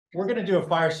We're going to do a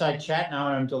fireside chat now,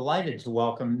 and I'm delighted to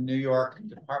welcome New York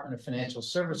Department of Financial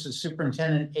Services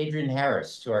Superintendent Adrienne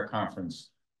Harris to our conference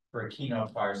for a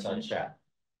keynote fireside chat.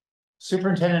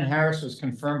 Superintendent Harris was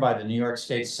confirmed by the New York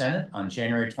State Senate on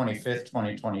January 25th,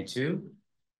 2022.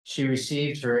 She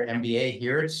received her MBA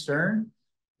here at Stern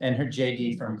and her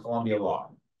JD from Columbia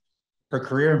Law. Her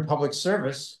career in public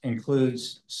service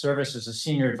includes service as a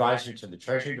senior advisor to the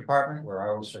Treasury Department, where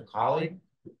I was her colleague,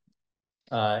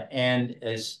 and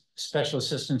as special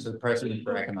assistant to the President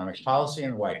for Economic Policy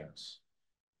in the White House.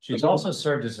 She's also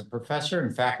served as a professor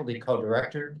and faculty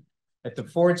co-director at the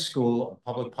Ford School of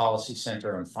Public Policy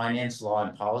Center on Finance, Law,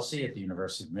 and Policy at the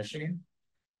University of Michigan.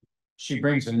 She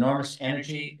brings enormous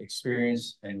energy,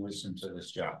 experience, and wisdom to this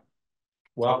job.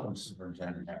 Welcome,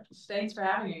 Superintendent Harris. Thanks for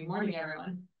having me. Good morning,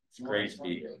 everyone. It's great to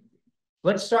be here.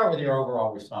 Let's start with your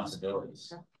overall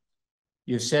responsibilities.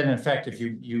 You've said, in effect, if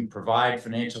you provide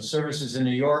financial services in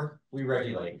New York, we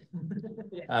regulate.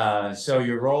 So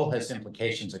your role has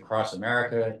implications across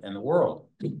America and the world.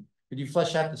 Could you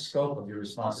flesh out the scope of your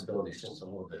responsibilities just a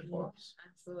little bit for us?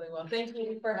 Absolutely. Well, thank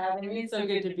you for having me. It's so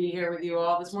good to be here with you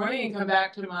all this morning and come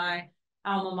back to my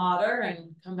alma mater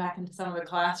and come back into some of the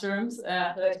classrooms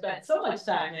that I spent so much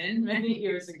time in many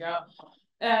years ago.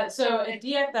 So at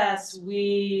DFS,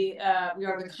 we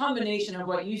are the combination of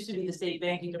what used to be the state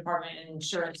banking department and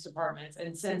insurance departments.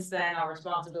 And since then, our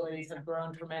responsibilities have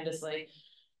grown tremendously.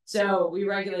 So we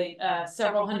regulate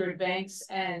several hundred banks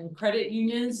and credit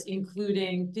unions,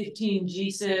 including 15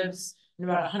 GSIBs and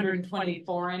about 120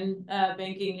 foreign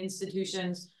banking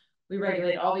institutions. We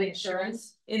regulate all the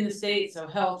insurance in the state, so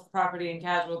health, property and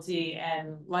casualty,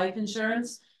 and life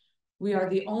insurance. We are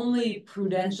the only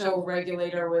prudential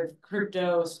regulator with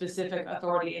crypto-specific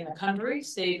authority in the country,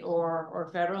 state or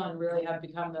federal, and really have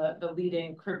become the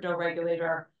leading crypto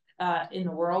regulator in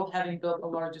the world, having built the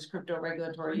largest crypto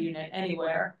regulatory unit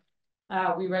anywhere.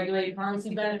 We regulate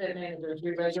pharmacy benefit managers.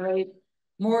 We regulate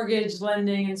mortgage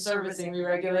lending and servicing. We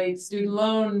regulate student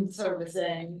loan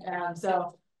servicing.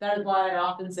 So that is why I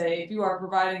often say, if you are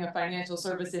providing a financial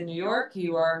service in New York,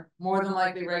 you are more than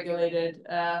likely regulated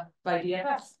by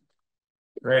DFS.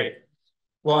 Great.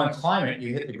 Well, in climate,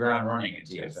 you hit the ground running at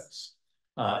DFS,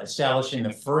 establishing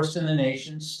the first in the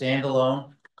nation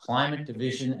standalone climate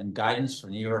division and guidance for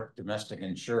New York domestic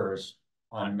insurers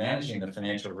on managing the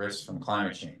financial risks from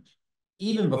climate change,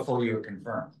 even before you were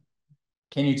confirmed.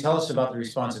 Can you tell us about the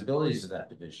responsibilities of that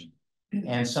division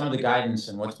and some of the guidance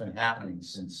and what's been happening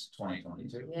since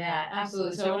 2022? Yeah,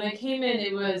 absolutely. So when I came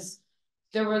in,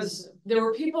 there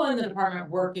were people in the department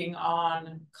working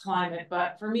on climate,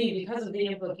 but for me, because of the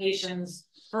implications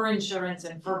for insurance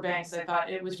and for banks, I thought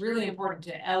it was really important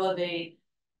to elevate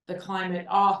the climate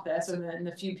office and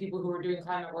the few people who were doing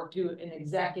climate work to an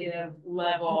executive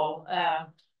level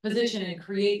position and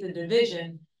create the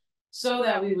division so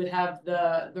that we would have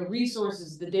the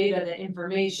resources, the data, the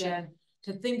information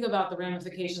to think about the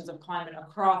ramifications of climate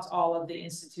across all of the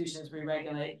institutions we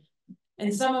regulate.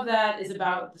 And some of that is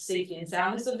about the safety and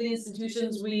soundness of the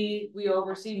institutions we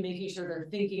oversee, making sure they're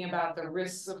thinking about the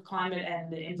risks of climate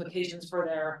and the implications for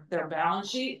their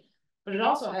balance sheet. But it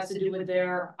also has to do with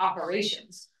their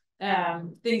operations.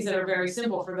 Things that are very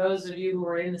simple for those of you who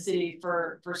are in the city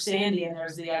for Sandy, and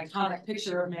there's the iconic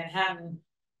picture of Manhattan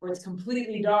where it's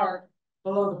completely dark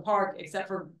below the park, except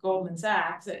for Goldman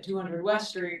Sachs at 200 West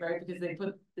Street, right? Because they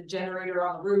put the generator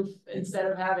on the roof instead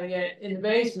of having it in the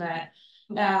basement.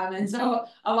 And so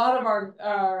a lot of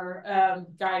our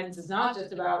guidance is not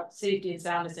just about safety and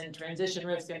soundness and transition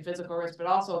risk and physical risk, but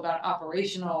also about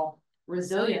operational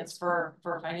resilience for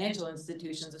financial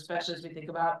institutions, especially as we think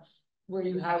about where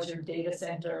you house your data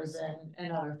centers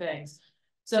and other things.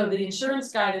 So the insurance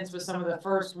guidance was some of the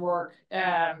first work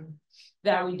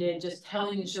that we did, just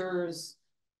telling insurers,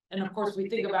 and of course we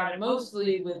think about it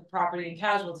mostly with property and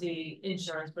casualty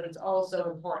insurance, but it's also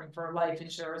important for life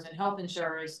insurers and health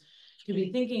insurers to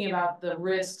be thinking about the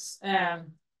risks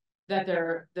that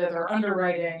they're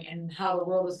underwriting and how the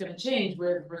world is going to change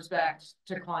with respect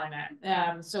to climate.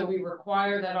 So we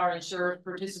require that our insurers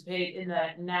participate in the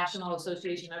National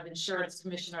Association of Insurance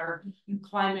Commissioner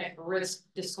Climate Risk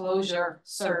Disclosure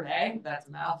Survey. That's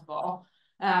a mouthful.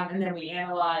 And then we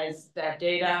analyze that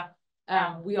data.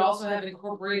 We also have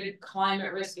incorporated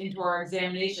climate risk into our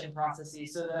examination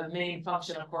processes. So the main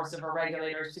function, of course, of our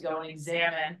regulators to go and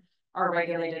examine our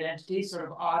regulated entities, sort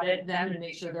of audit them and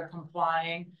make sure they're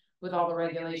complying with all the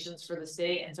regulations for the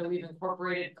state. And so we've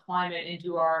incorporated climate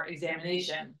into our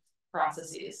examination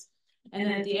processes. And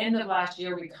then at the end of last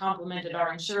year, we complemented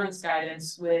our insurance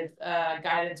guidance with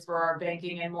guidance for our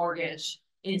banking and mortgage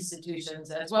institutions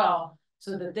as well,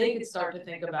 so that they could start to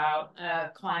think about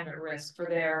climate risk for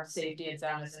their safety and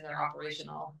soundness and their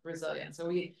operational resilience. So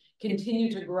we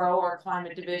continue to grow our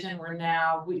climate division.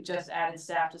 We've just added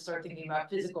staff to start thinking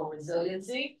about physical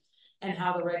resiliency and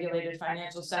how the regulated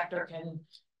financial sector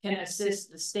can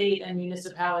assist the state and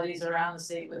municipalities around the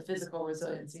state with physical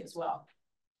resiliency as well.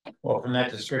 Well, from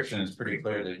that description, it's pretty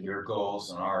clear that your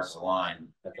goals and ours align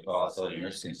at the Volatility and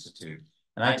Risk Institute.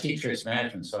 And I teach risk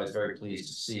management, so I was very pleased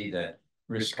to see that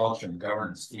risk culture and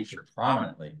governance feature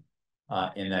prominently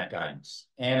in that guidance.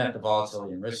 And at the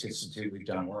Volatility and Risk Institute, we've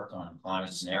done work on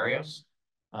climate scenarios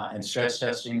and stress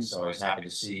testing, so I was happy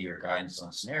to see your guidance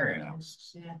on scenario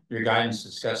analysis. Yeah. Your guidance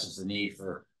discusses the need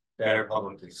for better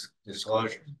public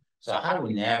disclosure. So how do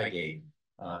we navigate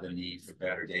the need for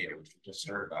better data, which we just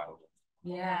heard about?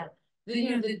 Yeah,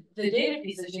 the data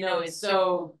piece, as you know, is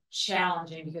so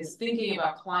challenging because thinking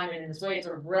about climate in this way is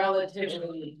sort of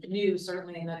relatively new,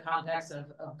 certainly in the context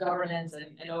of governance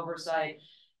and oversight.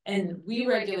 And we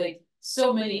regulate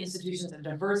so many institutions, a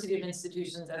diversity of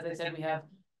institutions. As I said, we have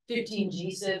 15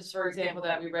 GSIBs, for example,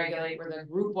 that we regulate. We're the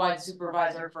group-wide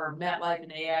supervisor for MetLife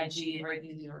and AIG, right?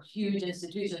 These are huge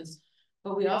institutions.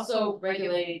 But we also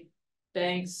regulate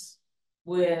banks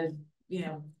with,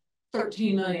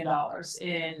 $13 million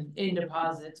in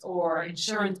deposits, or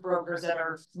insurance brokers that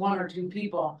are one or two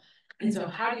people. And so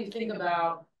how do you think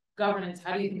about governance?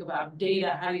 How do you think about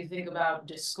data? How do you think about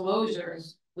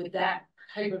disclosures with that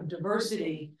type of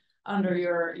diversity under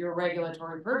your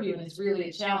regulatory purview? And it's really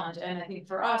a challenge. And I think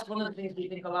for us, one of the things we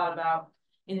think a lot about,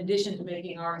 in addition to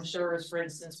making our insurers, for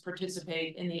instance,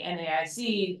 participate in the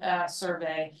NAIC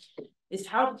survey, is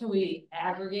how can we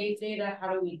aggregate data?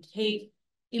 How do we take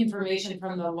information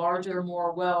from the larger,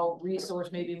 more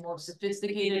well-resourced, maybe more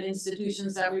sophisticated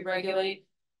institutions that we regulate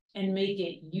and make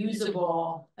it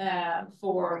usable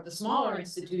for the smaller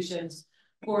institutions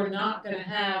who are not going to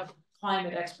have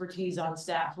climate expertise on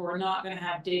staff, who are not going to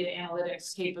have data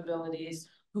analytics capabilities,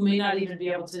 who may not even be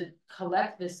able to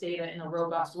collect this data in a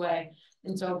robust way.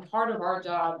 And so part of our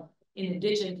job, in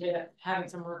addition to having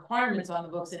some requirements on the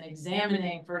books and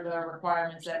examining for the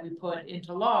requirements that we put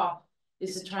into law,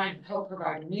 is to try and help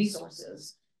provide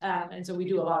resources. And so we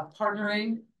do a lot of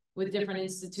partnering with different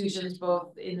institutions,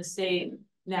 both in the state,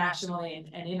 nationally,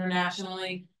 and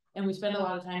internationally. And we spend a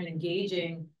lot of time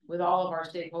engaging with all of our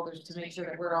stakeholders to make sure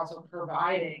that we're also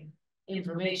providing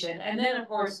information. And then, of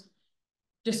course,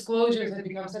 disclosures have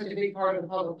become such a big part of the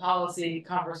public policy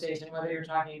conversation, whether you're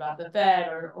talking about the Fed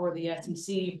or the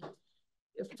SEC.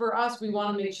 For us, we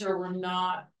want to make sure we're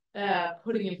not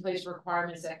putting in place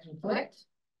requirements that conflict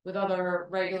with other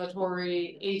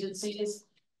regulatory agencies.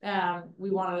 We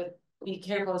want to be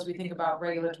careful as we think about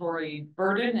regulatory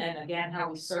burden and, again, how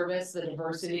we service the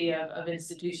diversity of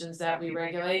institutions that we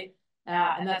regulate.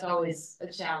 And that's always a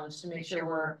challenge to make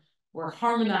sure we're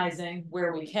harmonizing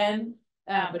where we can,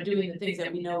 but doing the things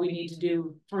that we know we need to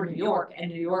do for New York and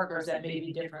New Yorkers that may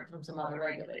be different from some other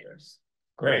regulators.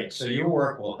 Great. So your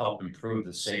work will help improve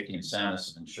the safety and soundness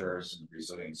of insurers and the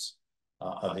resilience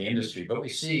of the industry. But we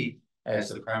see, as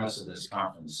the premise of this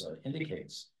conference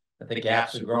indicates, that the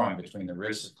gaps are growing between the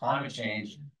risks of climate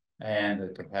change and the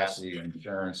capacity of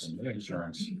insurance and new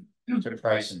insurance to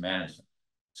price and manage them.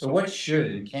 So what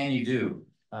should and can you do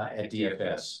at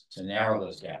DFS to narrow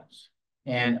those gaps?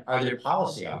 And are there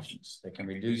policy options that can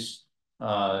reduce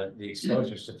the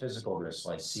exposures to physical risks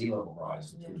like sea level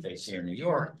rise that we face here in New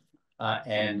York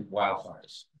and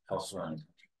wildfires elsewhere in the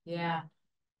country? Yeah,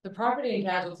 the property and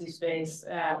casualty space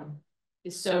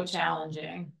is so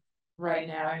challenging right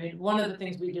now. I mean, one of the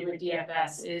things we do at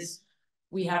DFS is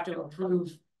we have to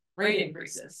approve rate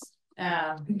increases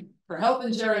for health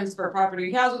insurance, for property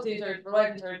and casualty insurance, for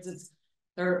life insurance.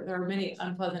 There are many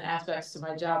unpleasant aspects to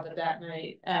my job that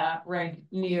might rank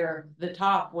near the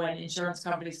top when insurance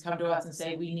companies come to us and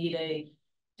say we need a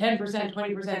 10%,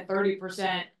 20%,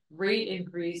 30% rate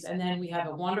increase, and then we have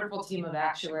a wonderful team of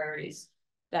actuaries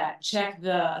that check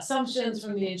the assumptions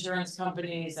from the insurance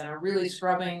companies and are really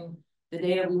scrubbing the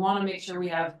data. We want to make sure we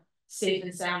have safe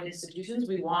and sound institutions.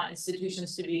 We want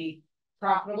institutions to be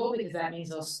profitable because that means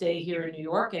they'll stay here in New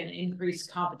York and increase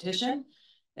competition.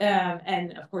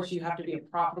 And of course, you have to be a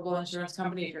profitable insurance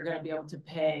company if you're going to be able to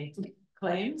pay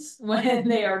claims when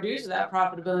they are due. So that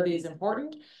profitability is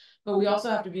important. But we also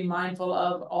have to be mindful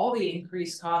of all the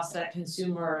increased costs that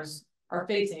consumers are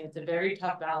facing. It's a very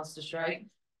tough balance to strike.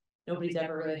 Nobody's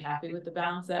ever really happy with the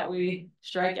balance that we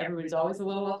strike. Everybody's always a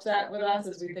little upset with us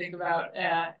as we think about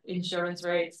insurance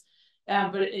rates.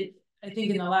 But I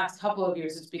think in the last couple of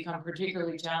years, it's become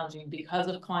particularly challenging because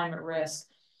of climate risk,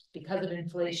 because of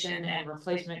inflation and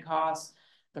replacement costs.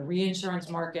 The reinsurance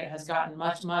market has gotten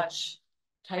much, much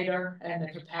tighter, and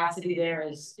the capacity there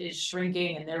is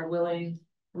shrinking, and they're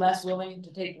less willing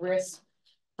to take risk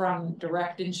from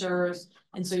direct insurers.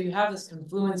 And so you have this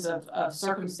confluence of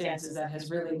circumstances that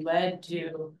has really led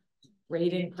to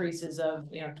rate increases of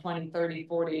 20, 30,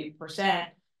 40%.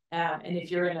 And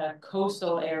if you're in a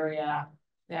coastal area,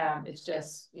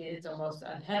 it's almost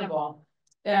untenable.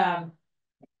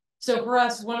 So for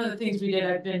us, one of the things we did,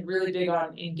 I've been really big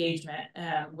on engagement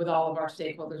with all of our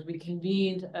stakeholders. We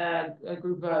convened a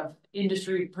group of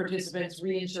industry participants,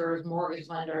 reinsurers, mortgage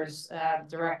lenders,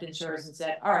 direct insurers, and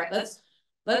said, all right,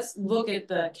 let's look at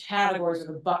the categories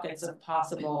or the buckets of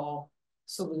possible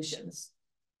solutions.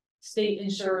 State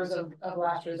insurers of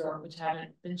last resort, which haven't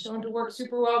been shown to work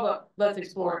super well, but let's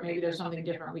explore it. Maybe there's something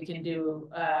different we can do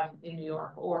in New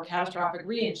York, or catastrophic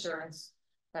reinsurance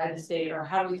by the state, or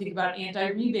how do we think about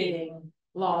anti-rebating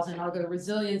laws, and are there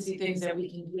resiliency things that we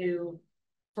can do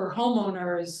for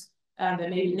homeowners that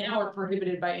maybe now are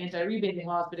prohibited by anti-rebating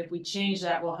laws, but if we change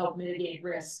that, will help mitigate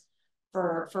risk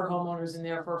for homeowners and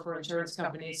therefore for insurance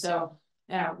companies. So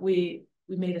we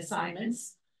made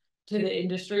assignments to the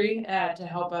industry to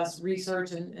help us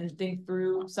research and think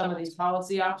through some of these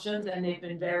policy options, and they've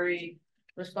been very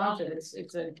responsive.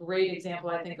 It's a great example,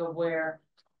 I think, of where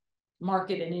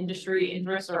market and industry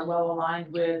interests are well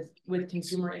aligned with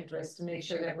consumer interests to make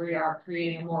sure that we are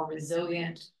creating a more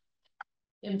resilient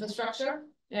infrastructure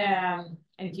and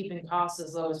keeping costs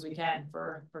as low as we can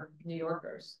for New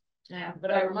Yorkers.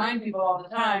 But I remind people all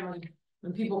the time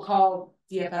when people call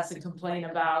DFS and complain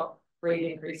about rate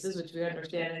increases, which we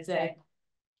understand, and say,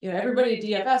 everybody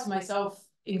at DFS, myself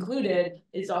included,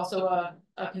 is also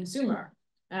a consumer.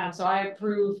 So I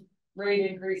approve rate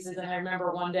increases, and I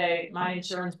remember one day my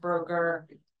insurance broker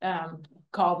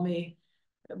called me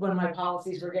when my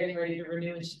policies were getting ready to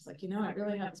renew, and she's like, I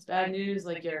really have this bad news,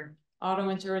 like your auto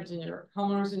insurance and your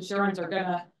homeowners insurance are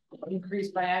gonna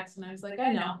increase by X. And I was like,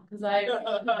 I know, because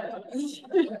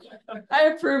I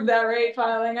approved that rate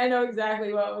filing. I know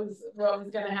exactly what was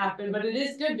going to happen, but it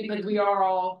is good because we are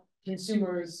all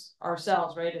consumers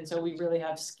ourselves, right? And so we really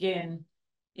have skin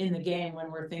in the game when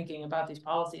we're thinking about these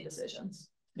policy decisions.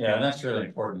 Yeah, and that's really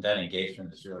important. That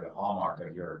engagement is really a hallmark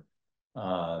of your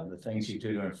the things you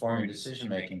do to inform your decision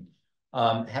making.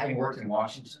 Having worked in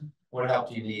Washington, what help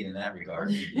do you need in that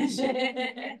regard?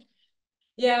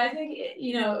 Yeah, I think,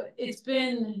 it's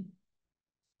been,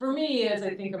 for me, as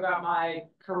I think about my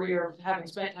career, having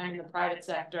spent time in the private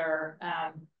sector,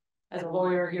 as a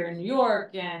lawyer here in New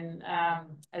York, and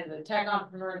as a tech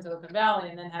entrepreneur in Silicon Valley,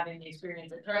 and then having the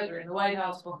experience at Treasury in the White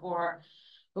House before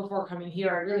coming here,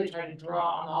 I really try to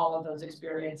draw on all of those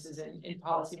experiences in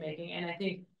policymaking. And I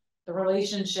think the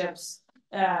relationships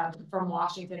from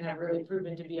Washington have really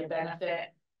proven to be a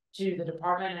benefit to the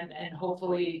department and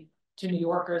hopefully to New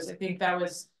Yorkers. I think that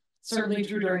was certainly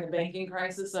true during the banking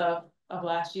crisis of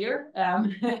last year,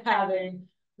 having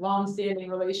long-standing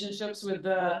relationships with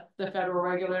the federal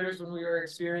regulators when we were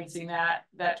experiencing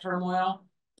that turmoil.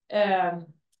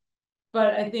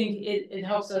 But I think it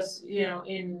helps us,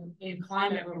 in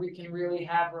climate, where we can really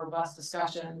have robust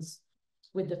discussions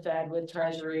with the Fed, with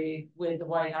Treasury, with the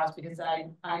White House, because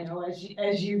I know,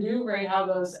 as you do, right, how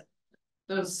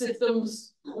those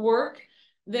systems work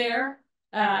there.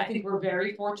 I think we're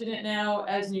very fortunate now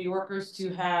as New Yorkers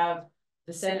to have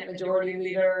the Senate Majority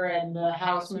Leader and the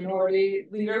House Minority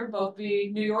Leader both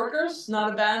be New Yorkers.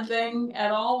 Not a bad thing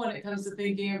at all when it comes to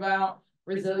thinking about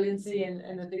resiliency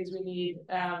and the things we need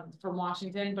from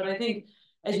Washington. But I think,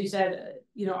 as you said,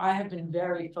 I have been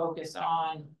very focused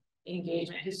on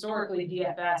engagement. Historically,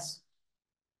 DFS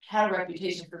had a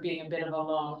reputation for being a bit of a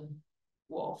lone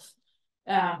wolf.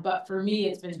 But for me,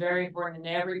 it's been very important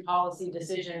in every policy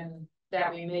decision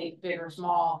that we make, big or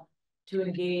small, to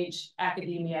engage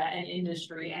academia and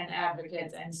industry and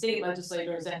advocates and state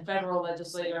legislators and federal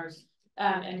legislators.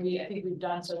 And I think we've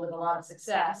done so with a lot of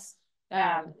success.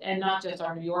 And not just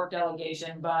our New York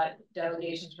delegation, but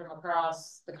delegations from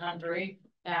across the country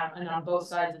and on both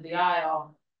sides of the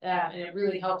aisle. And it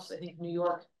really helps, I think, New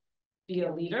York be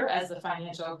a leader as the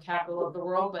financial capital of the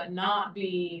world, but not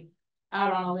be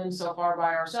out on a limb so far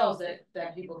by ourselves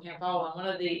that people can't follow. And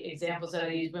one of the examples that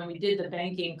I used when we did the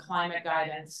banking climate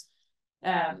guidance,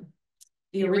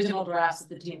 the original drafts that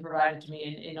the team provided to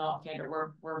me in all candor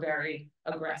were very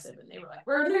aggressive, and they were like,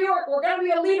 we're in New York, we're gonna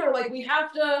be a leader, like we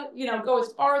have to, go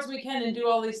as far as we can and do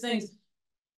all these things.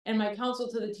 And my counsel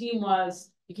to the team was,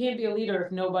 you can't be a leader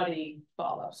if nobody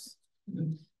follows.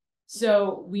 Mm-hmm.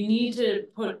 So we need to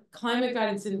put climate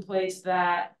guidance in place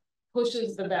that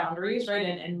pushes the boundaries, right,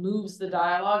 and moves the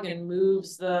dialogue and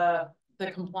moves the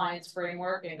compliance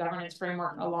framework and governance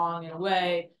framework along in a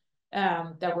way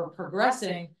that we're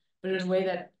progressing, but in a way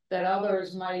that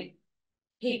others might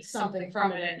take something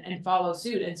from it and follow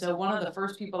suit. And so one of the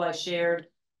first people I shared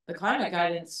the climate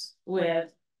guidance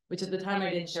with, which at the time I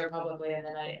didn't share publicly, and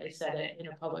then I said it in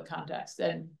a public context,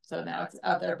 and so now it's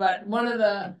out there. But one of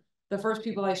the first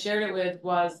people I shared it with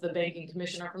was the banking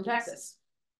commissioner from Texas.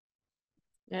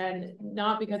 And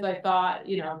not because I thought,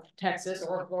 you know, Texas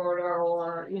or Florida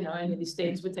or, you know, any of these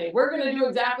states would say, we're going to do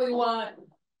exactly what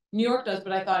New York does.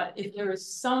 But I thought if there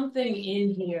is something in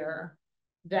here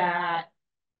that,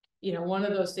 you know, one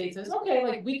of those states says, okay,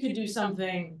 like we could do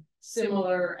something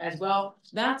similar as well,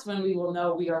 that's when we will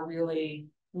know we are really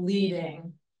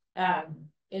leading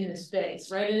in this space,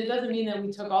 right? And it doesn't mean that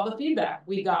we took all the feedback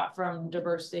we got from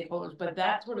diverse stakeholders, but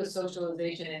that sort of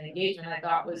socialization and engagement I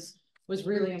thought was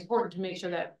really important to make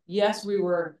sure that, yes, we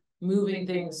were moving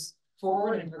things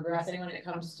forward and progressing when it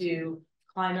comes to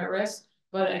climate risk,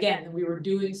 but again, we were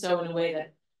doing so in a way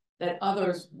that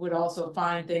others would also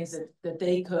find things that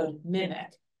they could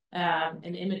mimic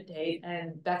and imitate,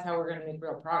 and that's how we're going to make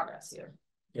real progress here.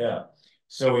 Yeah.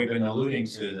 So we've been alluding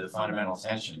to the fundamental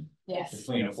tension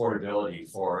between affordability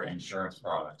for insurance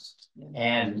products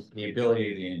and the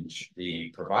ability of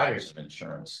the providers of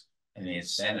insurance and the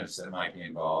incentives that might be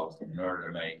involved in order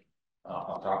to make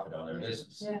a profit on their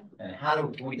business. Yeah.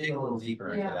 And can we dig a little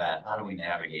deeper into that? How do we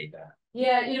navigate that?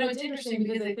 Yeah, you know, it's interesting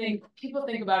because I think people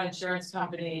think about insurance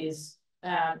companies,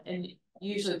 and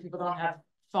usually people don't have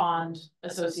fond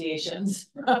associations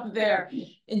of their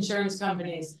insurance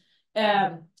companies.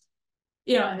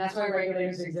 You know, and that's why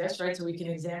regulators exist, right? So we can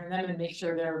examine them and make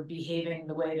sure they're behaving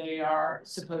the way they are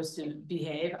supposed to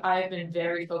behave. I've been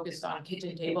very focused on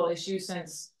kitchen table issues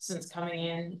since coming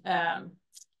in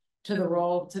to the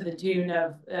role, to the tune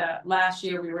of last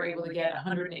year we were able to get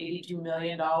 $182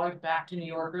 million back to New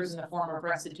Yorkers in the form of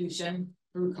restitution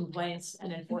through complaints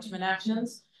and enforcement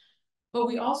actions. But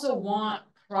we also want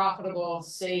profitable,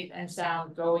 safe, and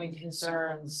sound going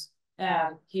concerns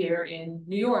here in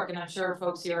New York. And I'm sure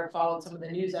folks here have followed some of the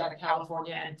news out of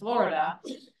California and Florida,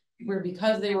 where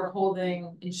because they were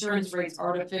holding insurance rates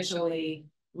artificially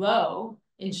low,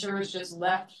 insurers just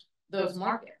left those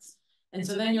markets. And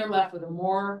so then you're left with a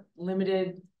more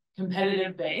limited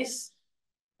competitive base.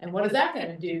 And what is that going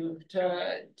to do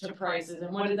to prices?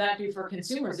 And what does that do for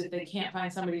consumers if they can't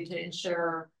find somebody to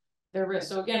insure their risk?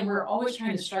 So again, we're always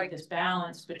trying to strike this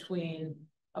balance between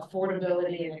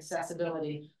affordability and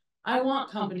accessibility. I want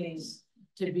companies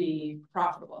to be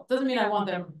profitable. It doesn't mean I want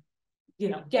them, you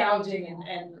know, gouging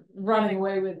and running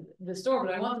away with the store,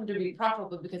 but I want them to be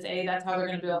profitable because A, that's how they're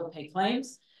going to be able to pay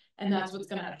claims. And that's what's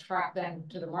going to attract them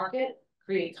to the market,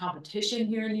 create competition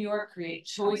here in New York, create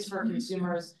choice for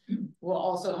consumers, will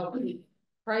also help keep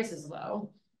prices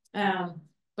low.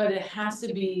 But it has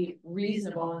to be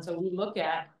reasonable. And so we look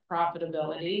at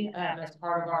profitability as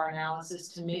part of our analysis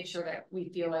to make sure that we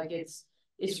feel like it's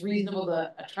reasonable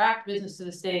to attract business to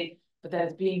the state, but that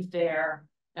it's being fair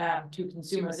to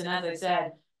consumers. And as I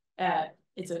said,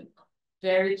 it's a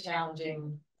very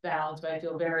challenging balance, but I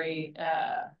feel very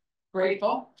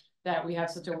grateful that we have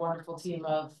such a wonderful team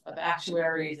of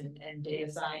actuaries and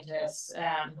data scientists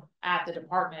at the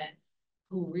department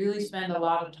who really spend a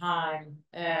lot of time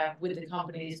with the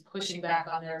companies, pushing back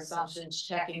on their assumptions,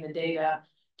 checking the data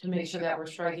to make sure that we're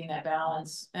striking that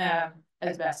balance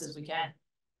as best as we can.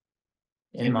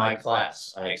 In my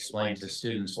class, I explained to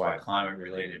students why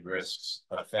climate-related risks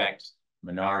affect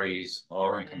minorities,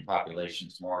 lower-income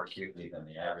populations more acutely than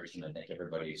the average, and I think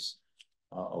everybody's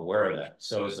aware of that.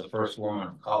 So as the first woman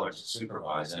of color to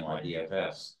supervise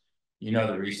NYDFS, you know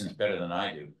the reasons better than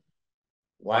I do.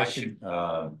 What should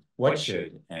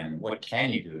and what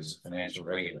can you do as a financial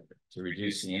regulator to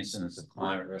reduce the incidence of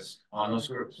climate risk on those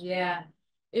groups? Yeah.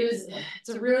 It's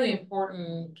a really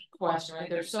important question, right?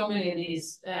 There's so many of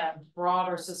these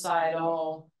broader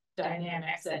societal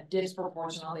dynamics that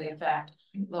disproportionately affect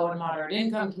low and moderate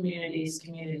income communities,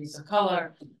 communities of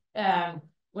color.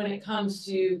 When it comes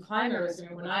to climate risk, I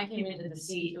mean, when I came into the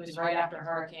seat, it was right after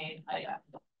Hurricane Ida.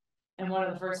 And one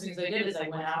of the first things I did is I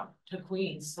went out to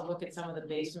Queens to look at some of the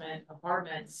basement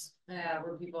apartments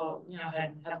where people, you know,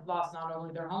 had lost not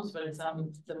only their homes, but in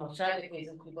some the most tragic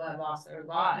cases, people had lost their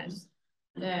lives.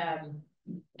 And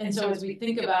so as we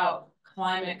think about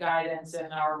climate guidance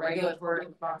and our regulatory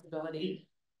responsibility,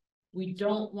 we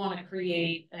don't want to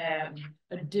create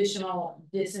additional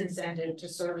disincentive to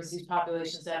service these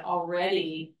populations that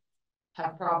already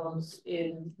have problems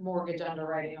in mortgage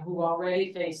underwriting, who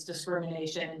already face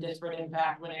discrimination and disparate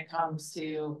impact when it comes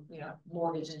to, you know,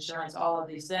 mortgage insurance, all of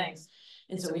these things.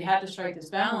 And so we had to strike this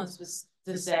balance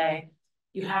to say,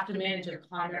 you have to manage your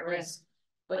climate risk,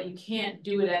 but you can't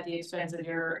do it at the expense of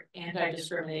your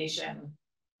anti-discrimination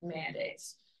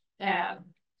mandates.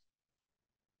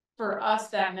 for us,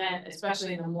 that meant,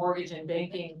 especially in the mortgage and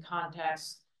banking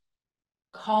context,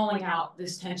 calling out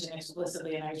this tension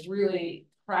explicitly. And I was really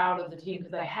proud of the team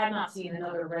because I had not seen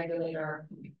another regulator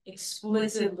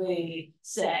explicitly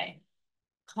say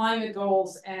climate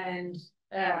goals and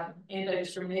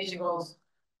anti-discrimination goals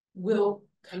will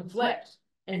conflict.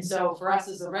 And so for us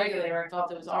as a regulator, I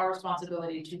felt it was our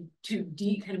responsibility to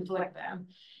deconflict them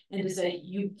and to say,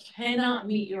 you cannot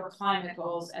meet your climate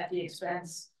goals at the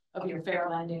expense of your fair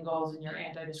lending goals and your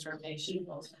anti-discrimination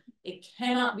goals. It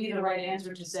cannot be the right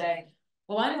answer to say,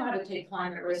 well, I know how to take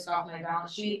climate risk off my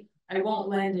balance sheet. I won't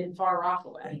lend in Far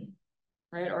Rockaway,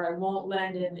 right? Or I won't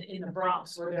lend in the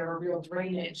Bronx where there are real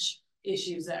drainage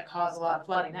issues that cause a lot of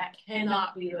flooding. That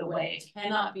cannot be the way. It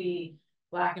cannot be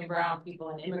Black and brown people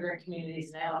in immigrant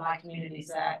communities and LMI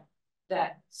communities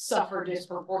that suffer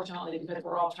disproportionately because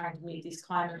we're all trying to meet these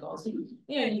climate goals.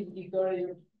 You go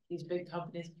to these big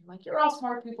companies and you're like, you're all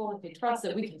smart people, and they trust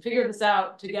that we can figure this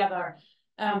out together.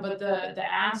 But the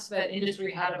ask that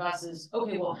industry had of us is,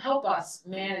 okay, well, help us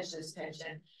manage this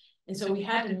tension. And so we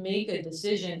had to make a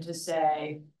decision to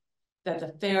say that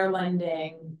the fair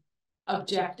lending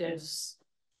objectives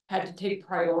had to take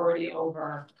priority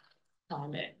over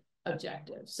climate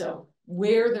objectives. So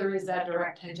where there is that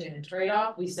direct tension and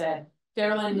trade-off, we said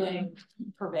fair lending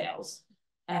prevails.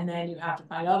 And then you have to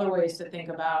find other ways to think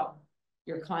about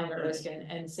your climate risk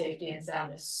and safety and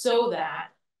soundness, so that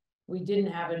we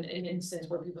didn't have an instance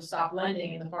where people stopped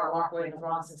lending in the Far Rockaway in the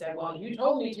Bronx and said, well, you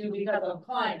told me to because of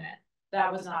climate.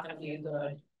 That was not going to be a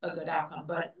good outcome.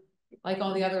 But like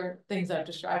all the other things I've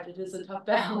described, it is a tough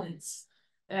balance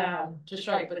to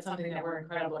strike, but something that we're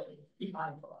incredibly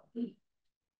mindful of.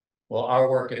 Well, our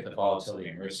work at the Volatility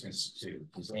and Risk Institute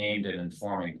is aimed at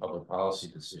informing public policy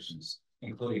decisions,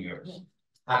 including yours.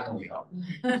 How can we help?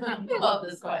 I love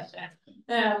this question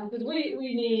because we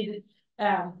need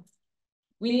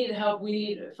help. We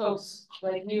need folks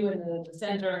like you in the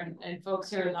center and folks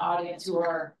here in the audience who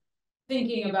are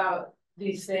thinking about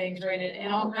these things, right,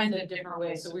 in all kinds of different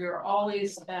ways. So we are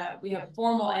always, we have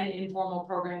formal and informal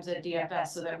programs at DFS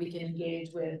so that we can engage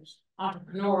with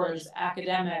entrepreneurs,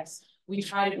 academics. We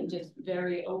try to be just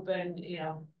very open,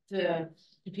 to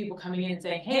people coming in and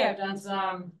saying, hey, I've done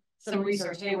some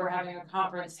research. Hey, we're having a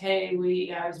conference. Hey,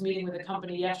 I was meeting with a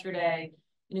company yesterday,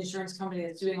 an insurance company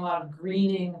that's doing a lot of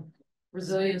greening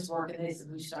resilience work, and they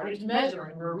said, we started to measure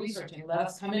and we're researching. Let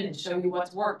us come in and show you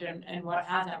what's worked and what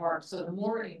hasn't worked. So the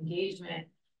more engagement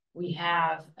we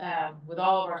have with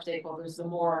all of our stakeholders, the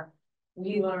more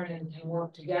we learn and can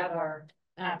work together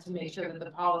to make sure that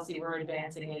the policy we're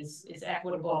advancing is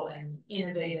equitable and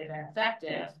innovative and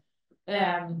effective.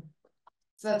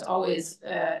 So that's always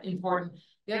important.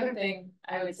 The other thing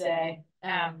I would say,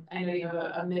 I know you have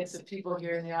a mix of people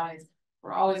here in the audience.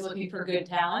 We're always looking for good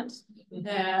talent.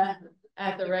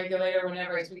 At the regulator,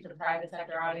 whenever I speak to private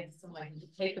sector audiences, I'm like,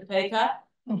 take the pay cut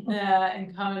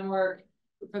and come and work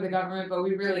for the government. But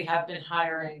we really have been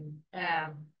hiring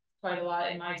quite a lot.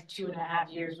 In my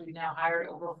 2.5 years, we've now hired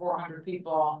over 400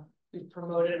 people. We've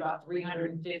promoted about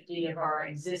 350 of our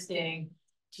existing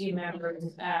team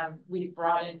members. We've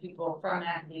brought in people from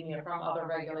academia, from other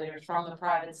regulators, from the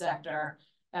private sector,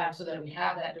 so that we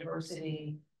have that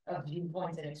diversity of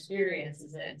viewpoints and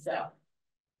experiences in. So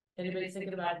anybody's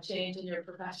thinking about a change in your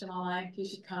professional life, you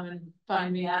should come and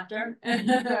find me after.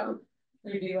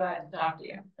 We'd be glad to talk to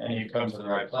you. And you come to the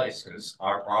right place, because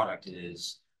our product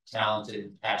is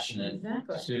talented, passionate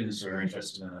students who are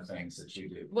interested in the things that you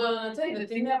do. Well, I'll tell you, the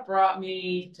thing that brought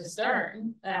me to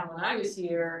Stern when I was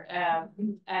here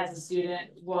as a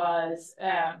student was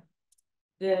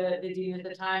the dean at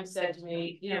the time said to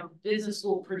me, business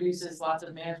school produces lots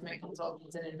of management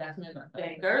consultants and investment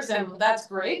bankers, and that's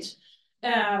great.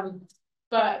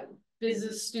 But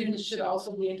business students should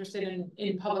also be interested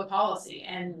in public policy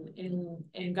and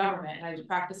in government. And I was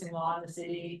practicing law in the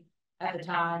city at the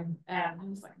time, and I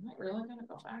was like, am I really going to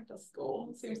go back to school?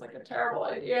 It seems like a terrible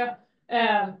idea.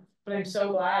 But I'm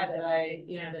so glad that I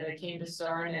came to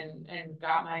Stern and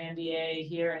got my MBA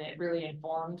here, and it really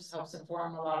helps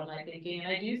inform a lot of my thinking.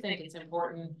 And I do think it's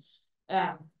important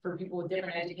for people with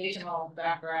different educational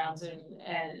backgrounds and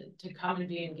to come and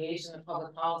be engaged in the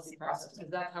public policy process, because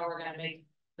that's how we're going to make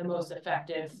the most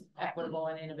effective, equitable,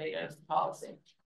 and innovative policy.